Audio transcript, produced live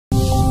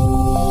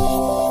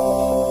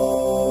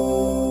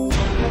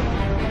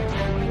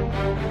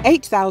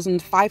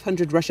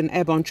8,500 Russian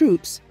airborne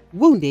troops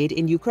wounded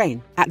in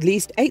Ukraine. At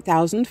least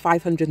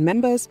 8,500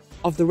 members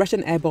of the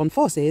Russian airborne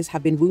forces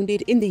have been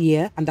wounded in the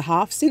year and a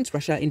half since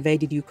Russia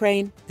invaded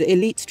Ukraine, the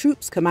elite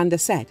troops commander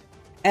said.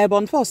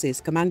 Airborne Forces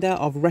Commander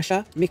of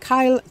Russia,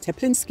 Mikhail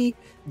Teplinsky,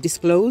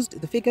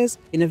 disclosed the figures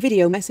in a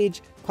video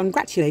message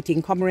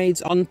congratulating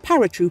comrades on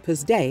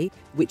Paratroopers Day,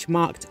 which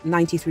marked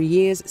 93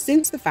 years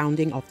since the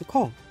founding of the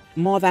Corps.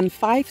 More than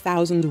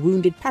 5,000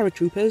 wounded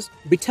paratroopers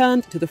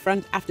returned to the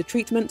front after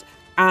treatment,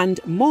 and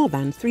more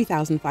than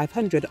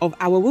 3,500 of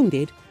our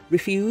wounded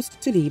refused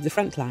to leave the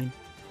front line,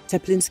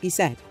 Teplinsky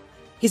said.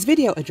 His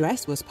video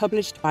address was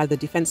published by the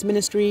Defense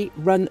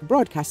Ministry-run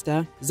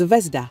broadcaster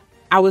Zvezda.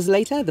 Hours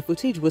later, the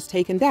footage was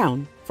taken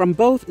down from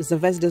both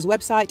Zvezda's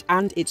website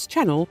and its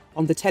channel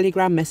on the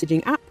Telegram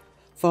messaging app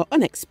for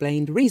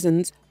unexplained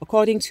reasons,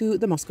 according to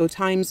the Moscow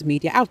Times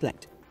media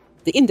outlet.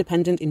 The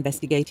independent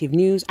investigative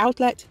news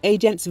outlet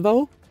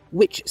Agentstvo,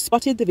 which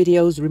spotted the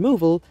video's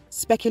removal,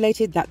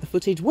 speculated that the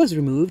footage was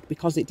removed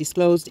because it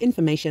disclosed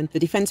information the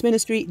Defense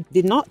Ministry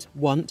did not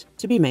want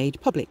to be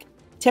made public.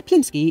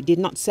 Teplinsky did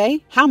not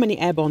say how many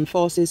airborne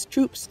forces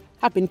troops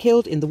have been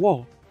killed in the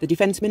war. The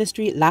Defense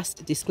Ministry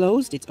last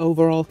disclosed its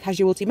overall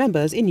casualty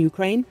numbers in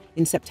Ukraine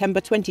in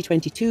September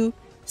 2022,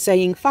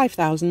 saying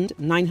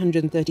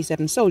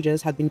 5,937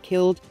 soldiers had been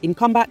killed in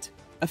combat,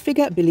 a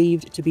figure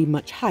believed to be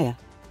much higher.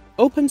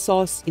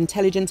 Open-source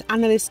intelligence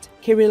analyst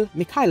Kirill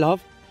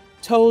Mikhailov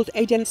told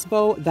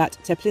Agentstvo that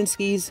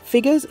Teplinsky's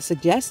figures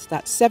suggest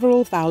that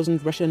several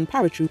thousand Russian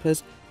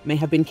paratroopers may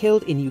have been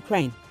killed in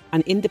Ukraine.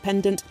 An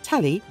independent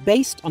tally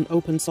based on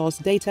open-source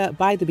data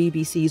by the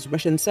BBC's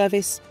Russian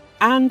service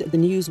and the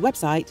news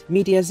website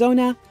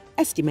Mediazona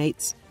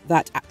estimates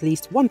that at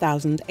least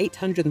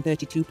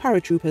 1,832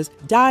 paratroopers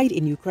died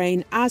in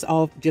Ukraine as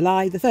of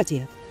July the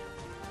 30th.